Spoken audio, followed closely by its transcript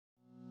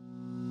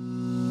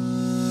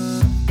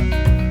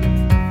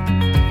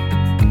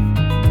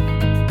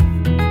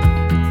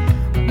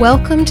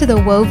Welcome to the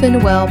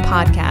Woven Well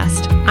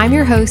podcast. I'm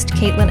your host,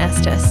 Caitlin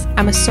Estes.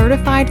 I'm a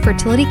certified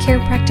fertility care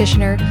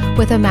practitioner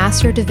with a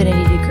Master of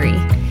Divinity degree.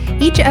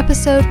 Each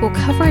episode will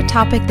cover a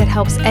topic that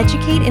helps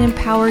educate and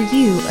empower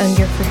you on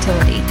your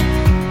fertility,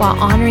 while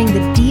honoring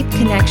the deep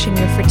connection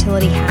your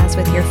fertility has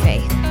with your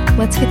faith.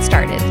 Let's get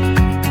started.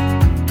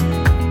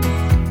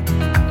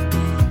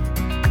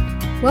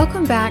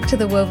 Welcome back to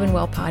the Woven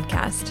Well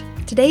podcast.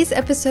 Today's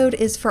episode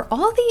is for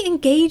all the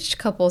engaged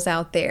couples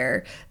out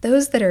there,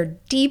 those that are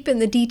deep in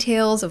the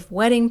details of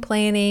wedding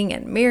planning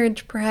and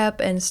marriage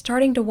prep and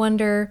starting to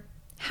wonder,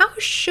 how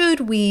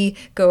should we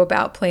go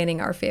about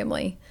planning our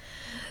family?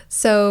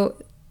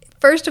 So,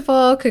 first of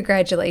all,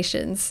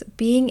 congratulations.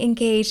 Being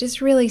engaged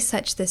is really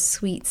such this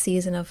sweet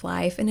season of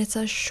life, and it's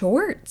a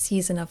short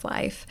season of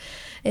life.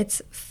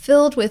 It's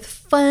filled with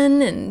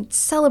fun and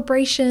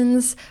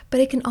celebrations, but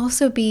it can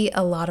also be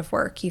a lot of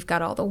work. You've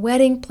got all the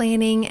wedding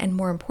planning and,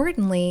 more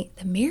importantly,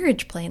 the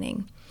marriage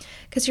planning,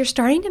 because you're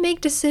starting to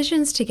make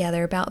decisions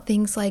together about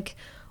things like,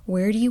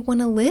 where do you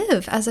want to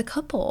live as a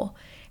couple?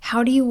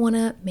 How do you want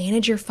to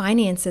manage your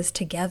finances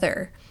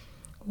together?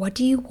 What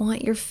do you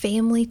want your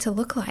family to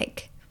look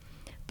like?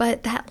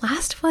 But that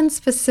last one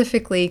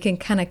specifically can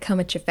kind of come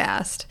at you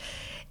fast.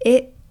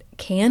 It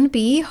can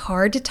be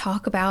hard to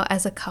talk about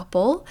as a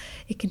couple.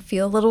 It can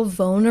feel a little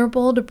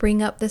vulnerable to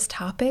bring up this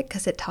topic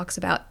because it talks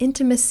about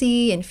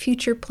intimacy and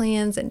future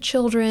plans and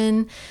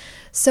children.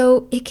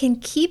 So it can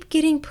keep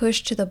getting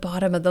pushed to the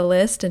bottom of the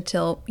list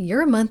until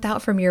you're a month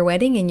out from your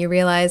wedding and you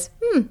realize,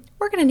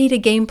 we're going to need a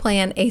game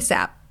plan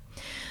ASAP.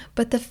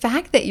 But the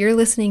fact that you're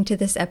listening to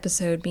this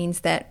episode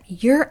means that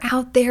you're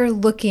out there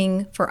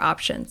looking for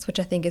options, which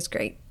I think is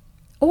great.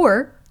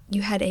 Or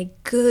you had a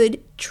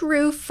good,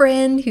 true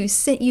friend who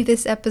sent you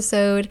this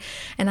episode,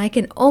 and I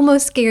can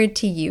almost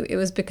guarantee you it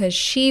was because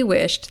she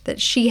wished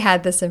that she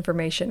had this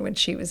information when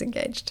she was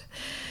engaged.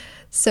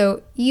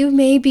 So you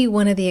may be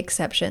one of the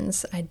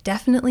exceptions. I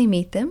definitely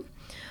meet them.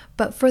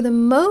 But for the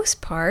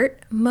most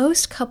part,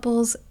 most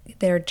couples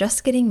that are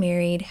just getting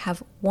married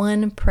have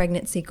one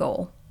pregnancy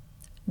goal.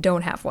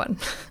 Don't have one.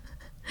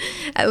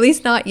 At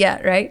least not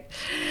yet, right?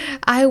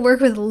 I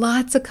work with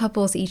lots of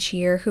couples each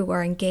year who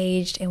are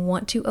engaged and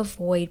want to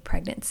avoid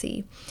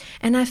pregnancy.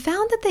 And I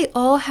found that they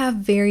all have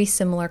very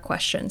similar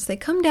questions. They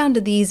come down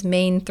to these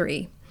main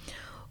three.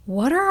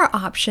 What are our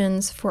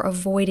options for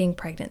avoiding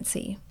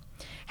pregnancy?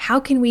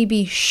 How can we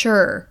be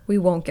sure we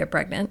won't get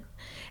pregnant?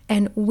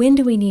 And when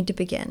do we need to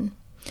begin?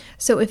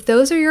 So if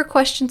those are your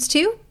questions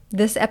too,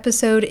 this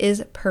episode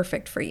is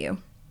perfect for you.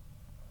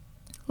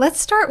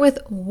 Let's start with,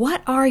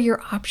 what are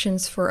your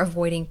options for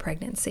avoiding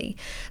pregnancy?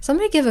 So I'm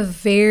going to give a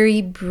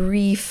very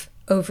brief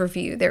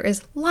overview. There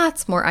is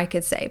lots more I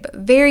could say, but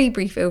very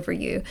brief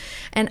overview.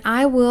 And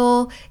I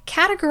will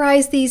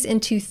categorize these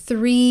into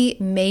three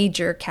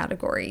major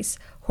categories: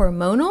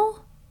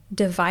 hormonal,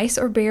 device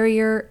or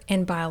barrier,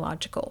 and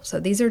biological. So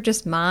these are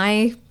just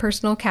my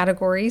personal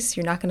categories.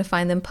 You're not going to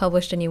find them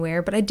published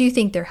anywhere, but I do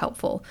think they're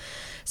helpful.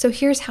 So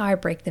here's how I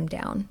break them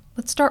down.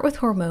 Let's start with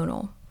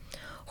hormonal.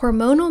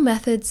 Hormonal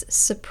methods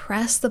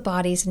suppress the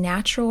body's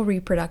natural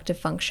reproductive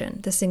function.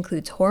 This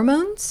includes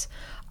hormones,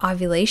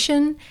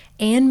 ovulation,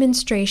 and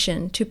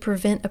menstruation to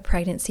prevent a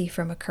pregnancy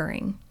from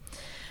occurring.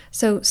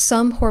 So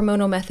some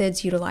hormonal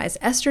methods utilize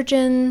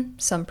estrogen,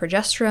 some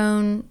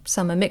progesterone,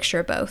 some a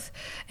mixture of both.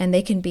 And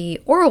they can be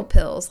oral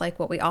pills, like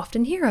what we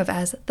often hear of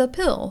as the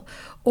pill,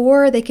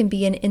 or they can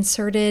be an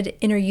inserted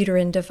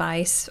intrauterine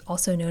device,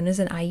 also known as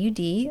an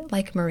IUD,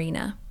 like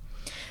Mirena.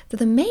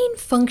 The main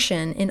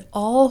function in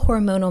all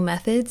hormonal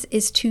methods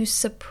is to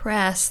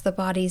suppress the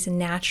body's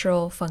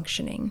natural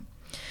functioning.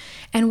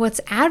 And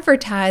what's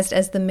advertised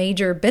as the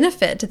major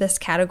benefit to this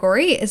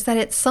category is that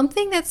it's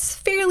something that's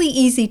fairly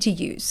easy to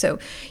use. So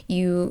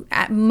you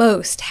at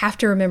most have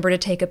to remember to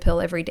take a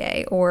pill every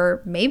day,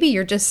 or maybe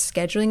you're just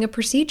scheduling a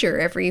procedure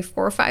every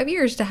 4 or 5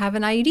 years to have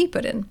an IUD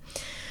put in.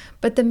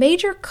 But the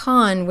major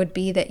con would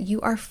be that you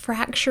are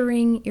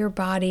fracturing your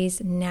body's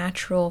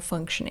natural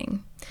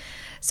functioning.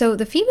 So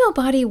the female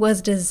body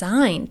was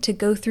designed to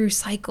go through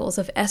cycles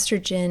of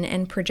estrogen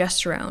and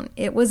progesterone.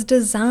 It was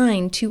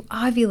designed to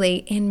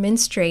ovulate and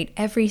menstruate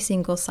every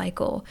single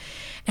cycle.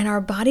 And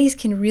our bodies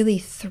can really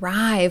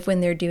thrive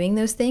when they're doing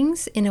those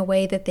things in a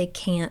way that they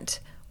can't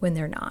when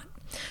they're not.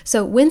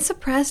 So when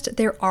suppressed,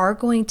 there are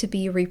going to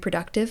be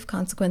reproductive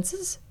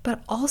consequences,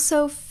 but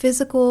also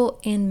physical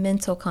and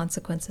mental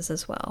consequences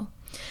as well.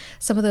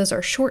 Some of those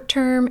are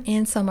short-term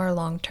and some are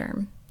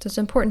long-term. So it's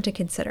important to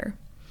consider.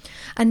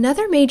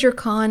 Another major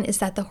con is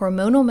that the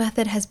hormonal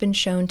method has been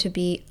shown to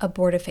be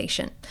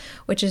abortifacient,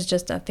 which is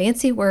just a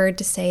fancy word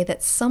to say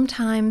that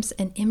sometimes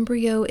an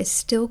embryo is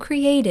still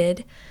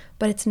created,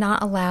 but it's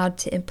not allowed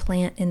to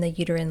implant in the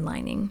uterine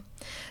lining.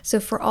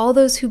 So for all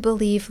those who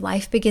believe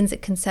life begins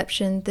at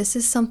conception, this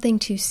is something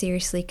to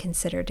seriously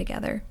consider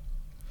together.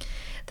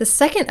 The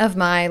second of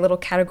my little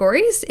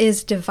categories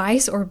is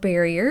device or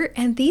barrier,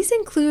 and these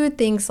include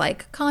things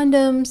like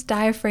condoms,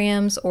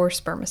 diaphragms, or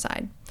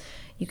spermicide.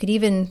 You could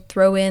even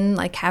throw in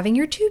like having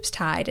your tubes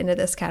tied into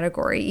this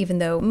category, even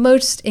though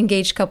most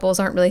engaged couples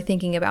aren't really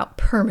thinking about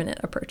permanent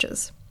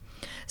approaches.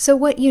 So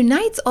what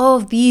unites all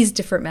of these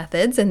different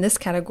methods in this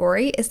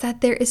category is that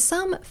there is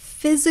some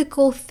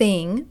physical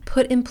thing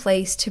put in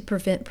place to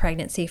prevent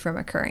pregnancy from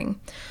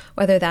occurring,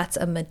 whether that's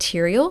a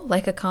material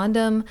like a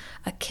condom,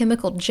 a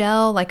chemical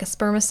gel like a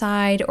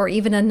spermicide, or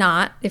even a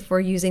knot if we're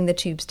using the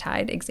tubes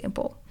tied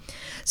example.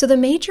 So the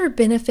major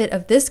benefit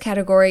of this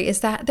category is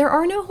that there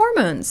are no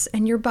hormones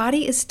and your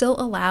body is still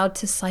allowed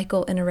to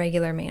cycle in a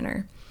regular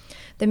manner.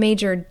 The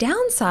major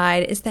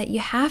downside is that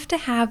you have to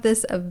have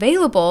this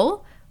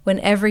available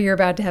whenever you're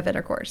about to have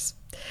intercourse.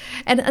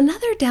 And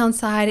another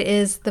downside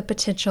is the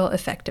potential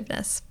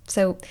effectiveness.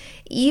 So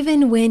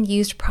even when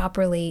used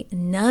properly,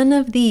 none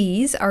of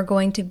these are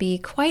going to be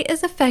quite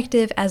as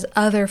effective as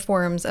other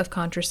forms of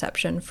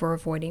contraception for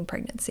avoiding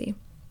pregnancy.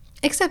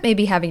 Except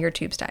maybe having your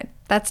tubes tied.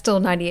 That's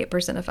still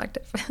 98%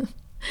 effective.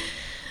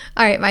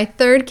 All right, my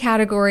third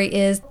category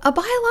is a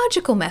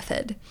biological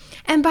method.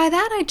 And by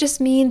that, I just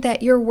mean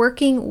that you're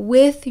working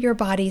with your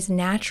body's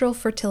natural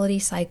fertility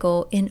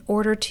cycle in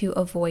order to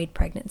avoid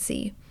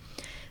pregnancy.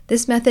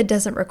 This method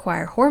doesn't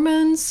require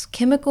hormones,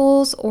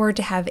 chemicals, or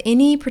to have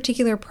any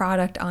particular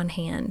product on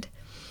hand.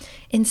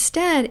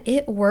 Instead,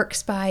 it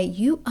works by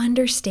you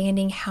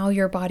understanding how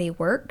your body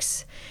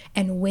works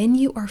and when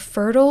you are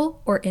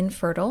fertile or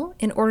infertile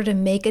in order to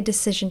make a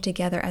decision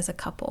together as a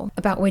couple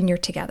about when you're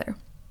together.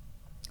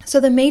 So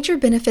the major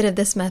benefit of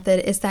this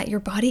method is that your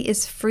body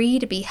is free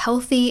to be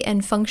healthy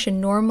and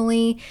function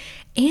normally,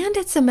 and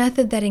it's a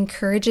method that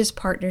encourages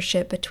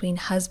partnership between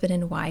husband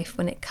and wife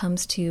when it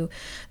comes to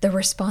the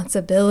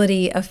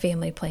responsibility of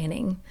family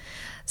planning.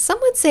 Some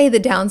would say the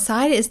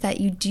downside is that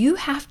you do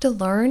have to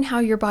learn how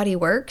your body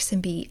works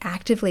and be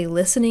actively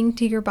listening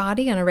to your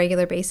body on a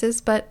regular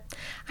basis, but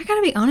I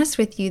gotta be honest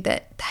with you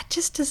that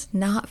just does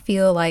not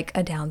feel like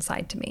a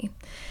downside to me.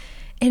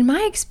 In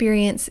my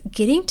experience,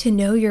 getting to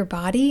know your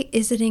body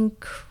is an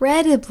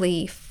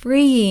incredibly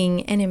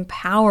freeing and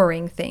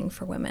empowering thing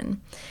for women.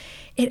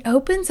 It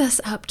opens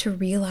us up to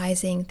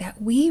realizing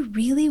that we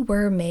really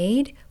were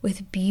made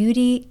with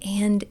beauty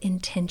and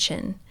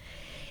intention.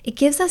 It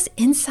gives us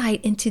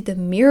insight into the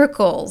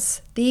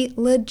miracles, the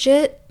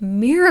legit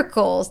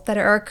miracles that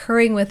are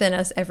occurring within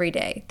us every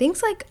day.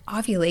 Things like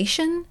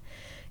ovulation,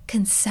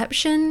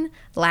 conception,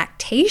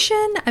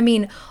 lactation. I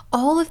mean,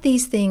 all of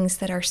these things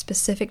that are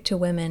specific to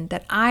women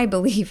that I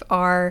believe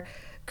are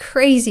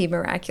crazy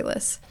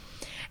miraculous.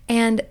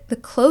 And the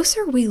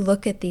closer we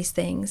look at these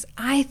things,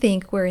 I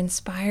think we're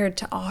inspired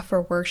to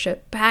offer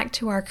worship back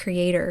to our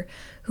Creator,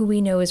 who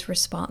we know is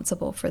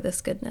responsible for this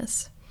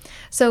goodness.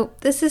 So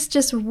this is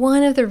just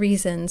one of the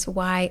reasons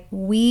why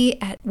we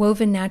at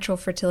Woven Natural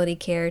Fertility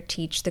Care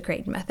teach the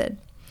Creighton Method.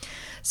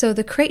 So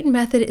the Creighton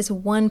Method is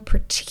one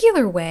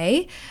particular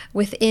way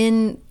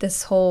within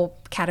this whole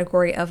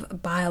category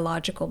of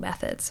biological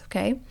methods,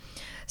 okay?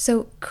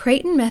 So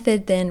Creighton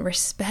Method then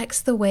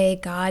respects the way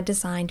God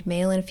designed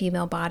male and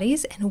female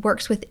bodies and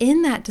works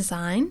within that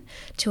design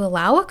to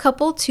allow a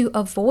couple to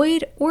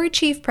avoid or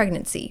achieve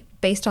pregnancy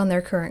based on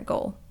their current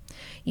goal.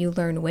 You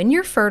learn when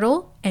you're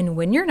fertile and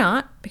when you're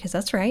not, because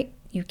that's right,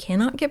 you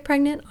cannot get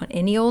pregnant on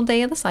any old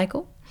day of the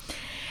cycle.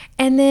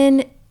 And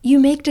then you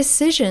make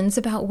decisions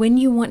about when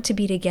you want to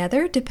be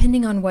together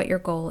depending on what your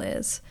goal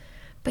is.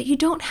 But you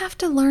don't have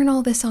to learn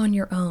all this on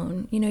your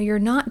own. You're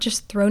not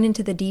just thrown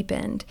into the deep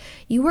end.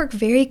 You work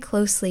very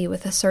closely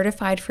with a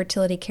certified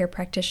fertility care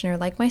practitioner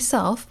like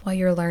myself while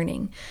you're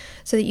learning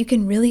so that you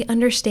can really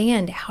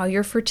understand how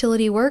your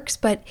fertility works,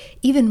 but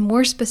even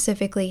more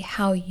specifically,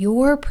 how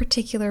your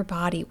particular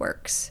body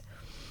works.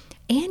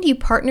 And you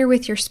partner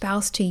with your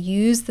spouse to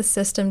use the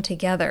system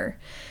together.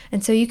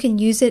 And so you can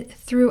use it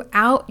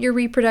throughout your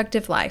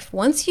reproductive life.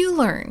 Once you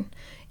learn,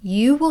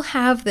 you will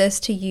have this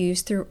to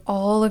use through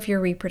all of your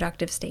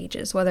reproductive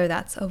stages, whether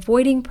that's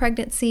avoiding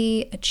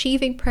pregnancy,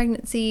 achieving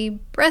pregnancy,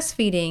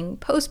 breastfeeding,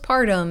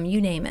 postpartum, you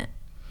name it.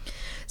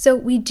 So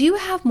we do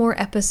have more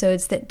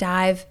episodes that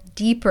dive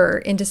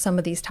deeper into some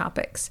of these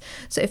topics.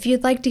 So if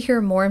you'd like to hear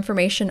more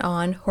information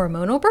on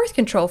hormonal birth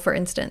control, for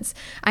instance,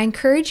 I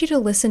encourage you to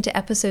listen to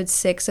episode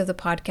 6 of the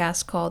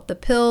podcast called The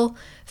Pill: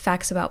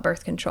 Facts About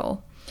Birth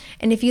Control.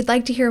 And if you'd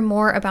like to hear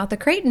more about the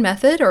Creighton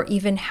Method or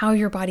even how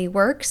your body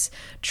works,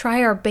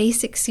 try our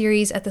basic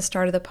series at the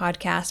start of the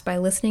podcast by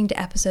listening to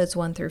episodes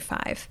 1 through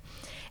 5.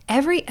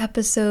 Every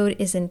episode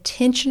is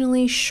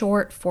intentionally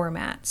short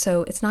format,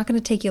 so it's not going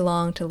to take you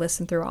long to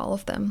listen through all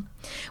of them.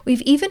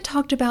 We've even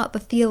talked about the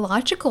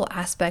theological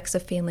aspects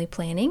of family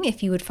planning,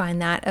 if you would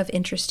find that of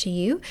interest to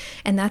you,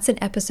 and that's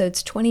in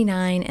episodes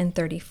 29 and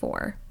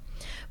 34.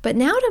 But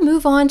now to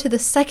move on to the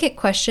second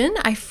question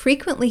I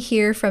frequently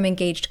hear from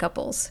engaged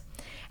couples.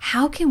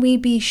 How can we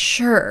be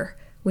sure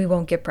we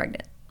won't get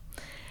pregnant?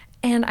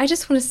 And I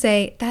just want to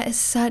say that is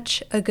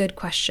such a good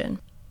question,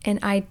 and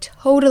I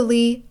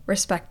totally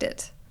respect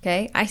it.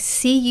 Okay, I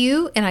see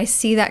you and I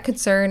see that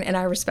concern and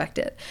I respect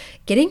it.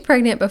 Getting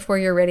pregnant before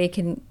you're ready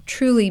can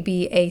truly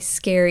be a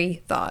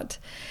scary thought.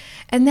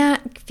 And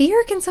that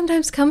fear can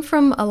sometimes come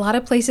from a lot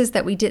of places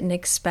that we didn't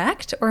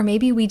expect, or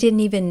maybe we didn't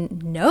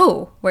even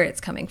know where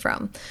it's coming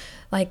from.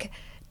 Like,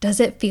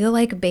 does it feel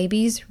like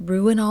babies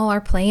ruin all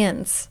our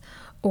plans?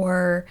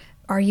 Or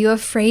Are you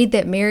afraid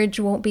that marriage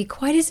won't be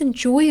quite as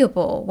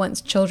enjoyable once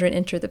children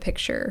enter the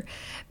picture?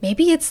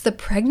 Maybe it's the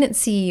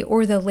pregnancy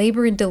or the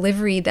labor and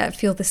delivery that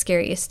feel the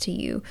scariest to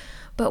you.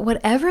 But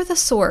whatever the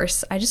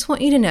source, I just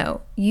want you to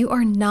know you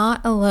are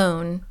not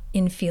alone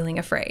in feeling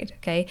afraid,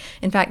 okay?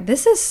 In fact,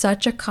 this is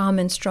such a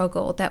common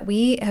struggle that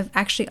we have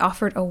actually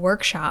offered a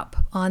workshop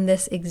on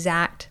this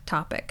exact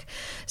topic.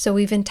 So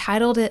we've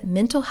entitled it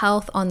Mental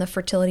Health on the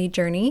Fertility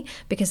Journey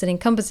because it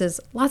encompasses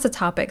lots of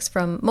topics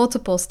from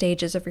multiple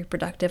stages of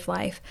reproductive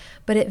life,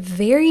 but it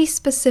very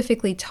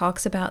specifically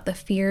talks about the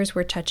fears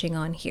we're touching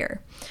on here.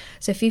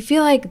 So if you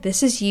feel like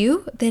this is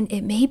you, then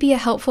it may be a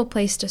helpful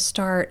place to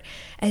start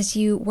as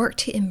you work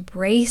to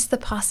embrace the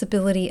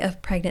possibility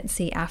of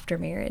pregnancy after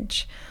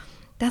marriage.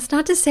 That's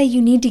not to say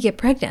you need to get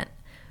pregnant,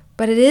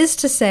 but it is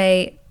to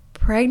say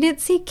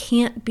pregnancy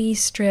can't be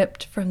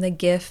stripped from the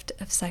gift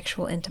of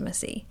sexual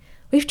intimacy.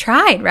 We've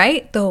tried,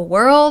 right? The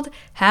world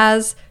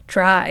has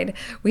tried.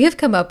 We have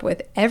come up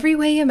with every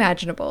way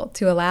imaginable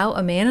to allow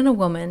a man and a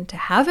woman to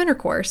have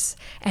intercourse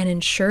and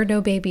ensure no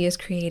baby is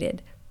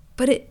created.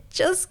 But it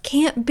just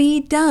can't be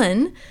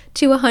done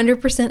to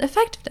 100%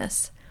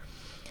 effectiveness.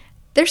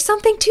 There's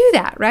something to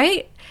that,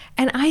 right?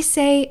 And I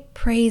say,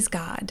 praise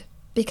God.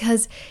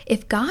 Because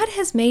if God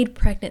has made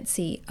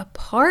pregnancy a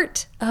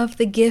part of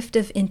the gift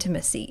of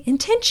intimacy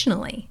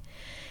intentionally,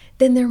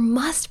 then there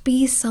must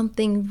be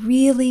something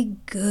really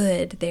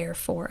good there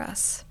for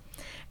us.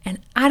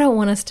 And I don't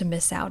want us to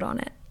miss out on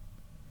it.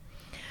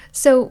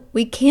 So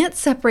we can't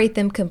separate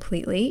them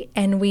completely,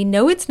 and we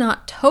know it's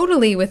not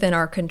totally within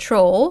our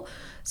control,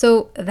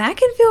 so that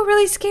can feel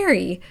really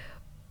scary.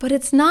 But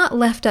it's not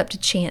left up to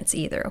chance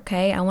either,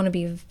 okay? I want to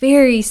be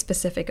very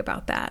specific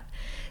about that.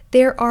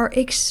 There are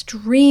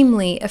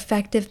extremely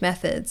effective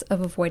methods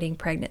of avoiding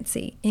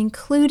pregnancy,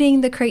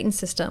 including the Creighton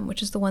system,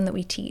 which is the one that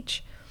we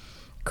teach.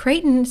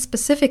 Creighton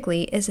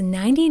specifically is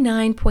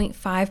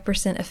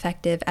 99.5%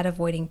 effective at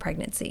avoiding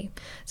pregnancy.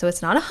 So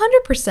it's not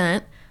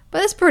 100%,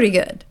 but it's pretty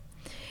good.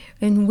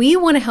 And we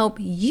want to help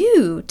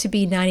you to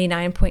be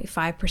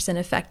 99.5%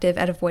 effective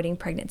at avoiding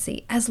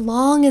pregnancy, as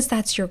long as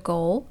that's your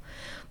goal,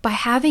 by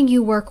having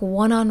you work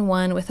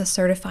one-on-one with a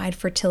certified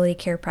fertility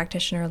care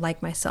practitioner like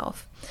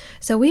myself.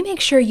 So we make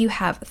sure you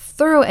have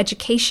thorough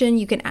education,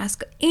 you can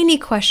ask any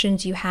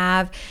questions you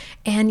have,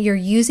 and you're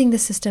using the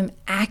system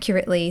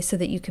accurately so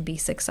that you can be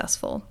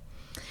successful.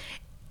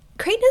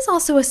 Creighton is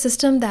also a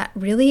system that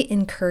really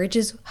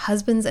encourages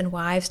husbands and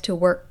wives to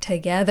work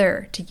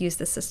together to use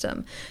the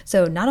system.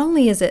 So not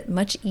only is it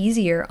much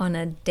easier on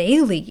a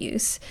daily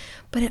use,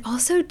 but it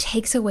also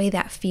takes away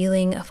that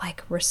feeling of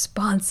like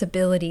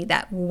responsibility,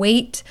 that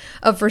weight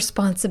of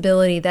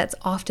responsibility that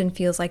often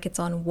feels like it's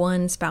on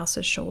one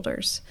spouse's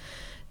shoulders.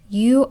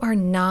 You are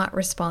not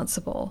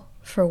responsible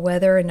for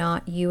whether or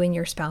not you and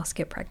your spouse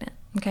get pregnant,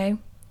 okay?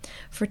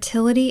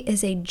 Fertility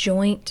is a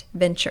joint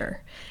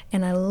venture,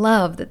 and I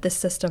love that this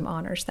system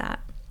honors that.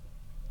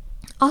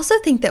 Also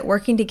think that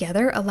working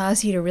together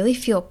allows you to really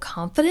feel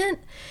confident.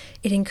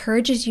 It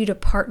encourages you to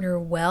partner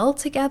well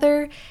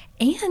together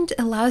and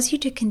allows you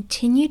to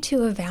continue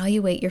to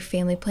evaluate your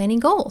family planning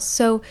goals.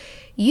 So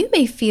you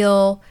may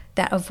feel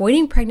that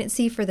avoiding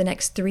pregnancy for the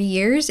next 3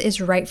 years is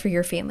right for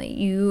your family.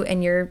 You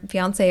and your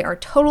fiance are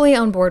totally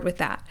on board with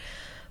that.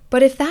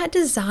 But if that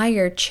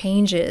desire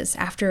changes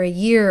after a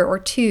year or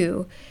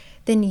two,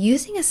 then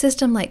using a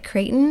system like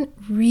Creighton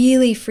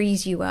really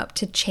frees you up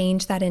to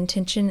change that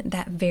intention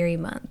that very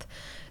month.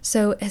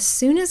 So as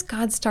soon as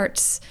God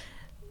starts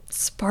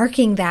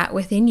sparking that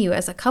within you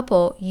as a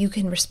couple, you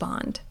can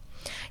respond.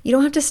 You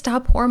don't have to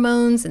stop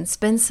hormones and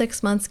spend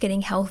 6 months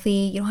getting healthy.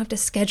 You don't have to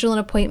schedule an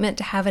appointment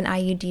to have an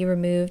IUD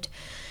removed.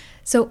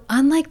 So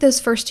unlike those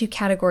first two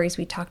categories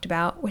we talked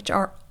about, which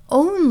are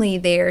only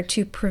there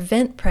to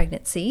prevent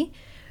pregnancy,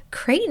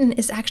 Creighton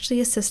is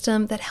actually a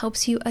system that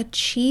helps you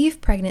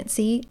achieve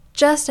pregnancy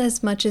just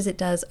as much as it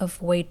does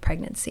avoid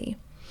pregnancy.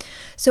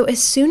 So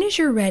as soon as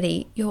you're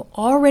ready, you'll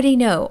already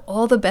know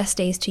all the best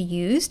days to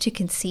use to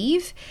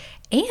conceive,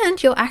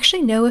 and you'll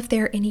actually know if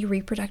there are any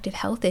reproductive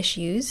health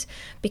issues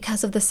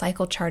because of the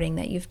cycle charting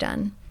that you've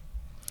done.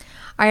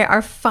 All right,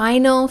 our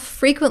final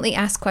frequently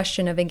asked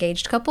question of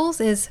engaged couples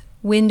is,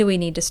 when do we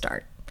need to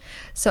start?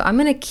 So I'm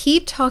going to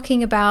keep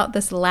talking about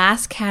this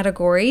last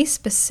category,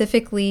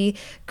 specifically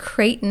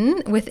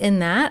Creighton within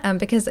that,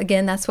 because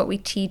again, that's what we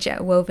teach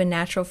at Woven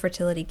Natural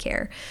Fertility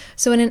Care.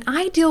 So in an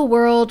ideal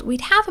world,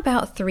 we'd have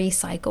about 3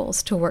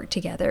 cycles to work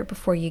together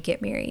before you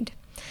get married.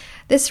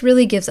 This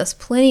really gives us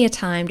plenty of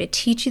time to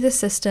teach you the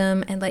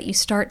system and let you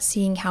start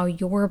seeing how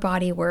your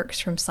body works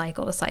from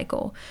cycle to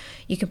cycle.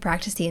 You can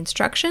practice the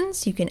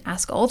instructions, you can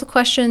ask all the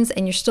questions,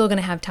 and you're still going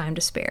to have time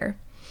to spare.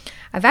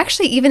 I've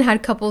actually even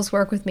had couples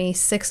work with me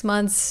 6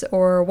 months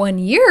or 1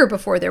 year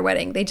before their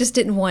wedding. They just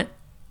didn't want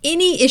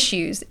any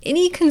issues,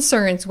 any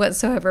concerns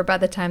whatsoever by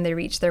the time they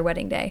reach their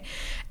wedding day.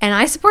 And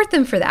I support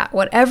them for that,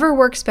 whatever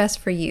works best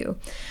for you.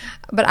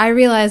 But I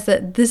realize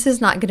that this is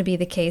not going to be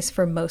the case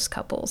for most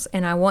couples.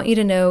 And I want you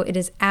to know it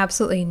is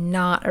absolutely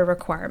not a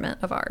requirement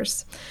of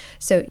ours.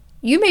 So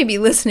you may be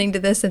listening to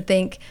this and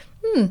think,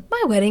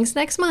 my wedding's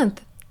next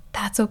month.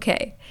 That's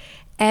okay.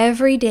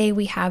 every day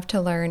we have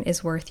to learn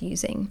is worth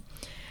using.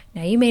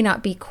 Now, you may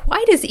not be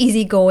quite as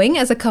easygoing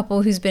as a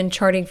couple who's been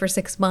charting for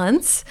 6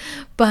 months,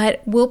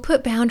 but we'll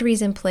put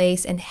boundaries in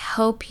place and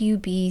help you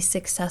be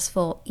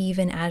successful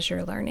even as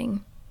you're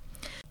learning.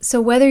 So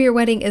whether your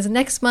wedding is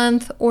next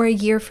month or a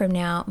year from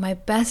now, my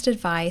best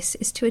advice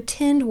is to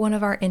attend one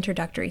of our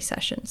introductory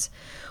sessions.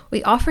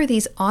 We offer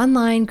these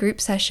online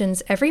group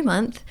sessions every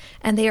month,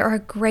 and they are a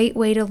great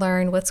way to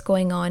learn what's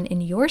going on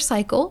in your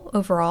cycle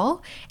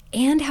overall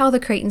and how the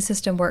Creighton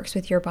system works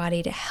with your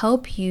body to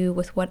help you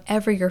with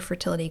whatever your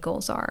fertility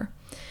goals are.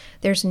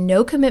 There's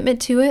no commitment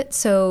to it,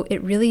 so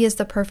it really is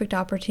the perfect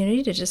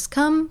opportunity to just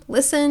come,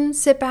 listen,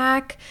 sit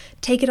back,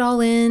 take it all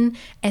in,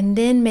 and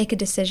then make a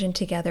decision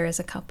together as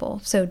a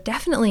couple. So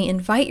definitely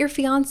invite your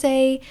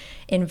fiance,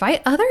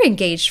 invite other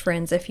engaged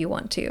friends if you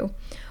want to.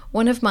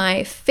 One of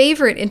my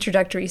favorite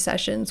introductory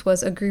sessions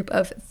was a group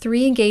of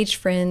 3 engaged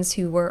friends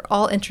who were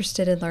all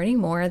interested in learning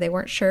more. They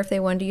weren't sure if they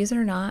wanted to use it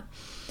or not,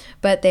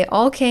 but they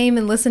all came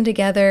and listened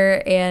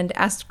together and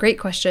asked great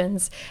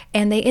questions,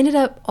 and they ended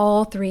up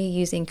all 3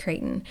 using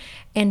Creighton.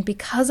 And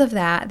because of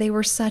that, they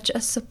were such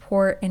a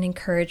support and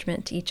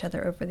encouragement to each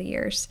other over the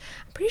years.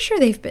 I'm pretty sure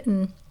they've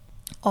been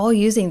all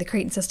using the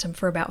Creighton system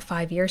for about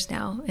 5 years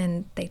now,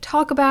 and they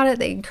talk about it,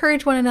 they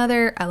encourage one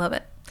another. I love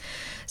it.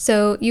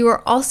 So you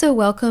are also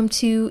welcome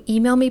to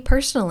email me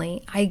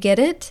personally. I get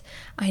it.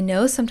 I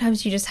know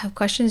sometimes you just have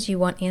questions you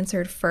want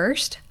answered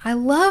first. I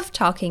love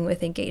talking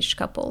with engaged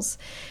couples.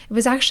 It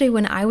was actually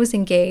when I was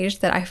engaged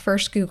that I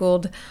first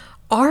Googled,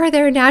 are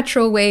there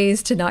natural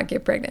ways to not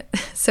get pregnant?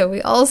 So we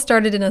all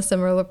started in a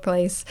similar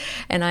place,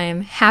 and I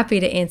am happy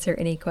to answer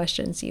any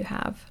questions you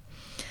have.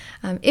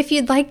 If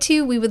you'd like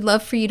to, we would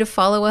love for you to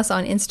follow us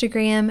on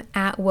Instagram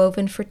at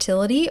Woven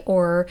Fertility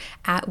or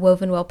at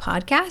Woven Well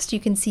Podcast. You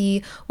can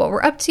see what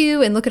we're up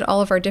to and look at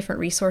all of our different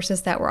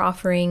resources that we're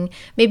offering.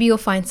 Maybe you'll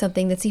find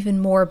something that's even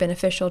more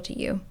beneficial to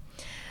you.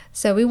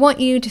 So we want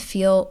you to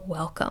feel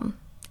welcome,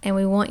 and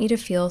we want you to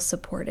feel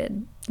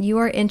supported. You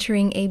are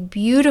entering a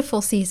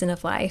beautiful season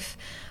of life,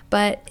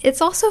 but it's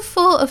also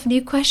full of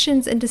new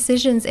questions and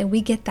decisions, and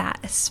we get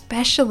that,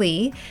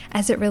 especially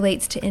as it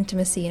relates to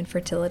intimacy and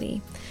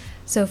fertility.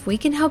 So if we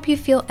can help you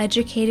feel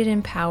educated and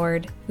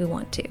empowered, we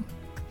want to.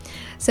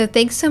 So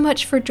thanks so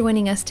much for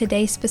joining us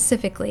today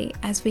specifically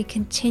as we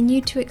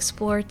continue to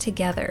explore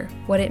together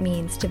what it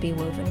means to be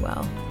woven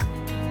well.